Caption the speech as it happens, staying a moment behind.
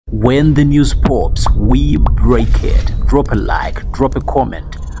When the news pops, we break it. Drop a like, drop a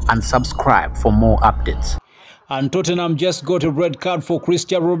comment, and subscribe for more updates. And Tottenham just got a red card for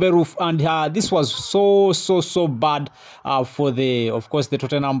Cristian Romero, and this was so bad for of course, the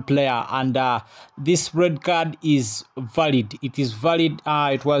Tottenham player. And this red card is valid. It is valid.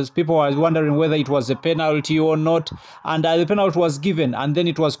 People were wondering whether it was a penalty or not, and the penalty was given, and then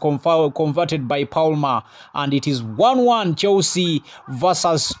it was converted by Palmer, and it is 1-1 Chelsea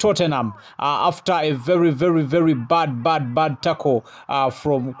versus Tottenham after a very bad tackle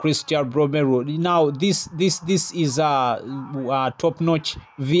from Cristian Romero. Now this is top-notch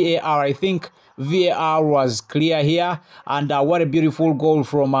VAR. I think VAR was clear here, and what a beautiful goal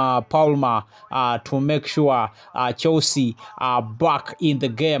from Palmer to make sure Chelsea are back in the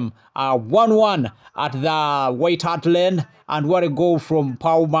game. 1-1 at the White Hart Lane, and what a goal from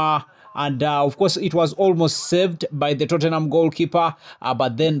Palmer. And of course, it was almost saved by the Tottenham goalkeeper,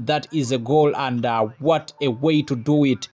 but then that is a goal, and what a way to do it.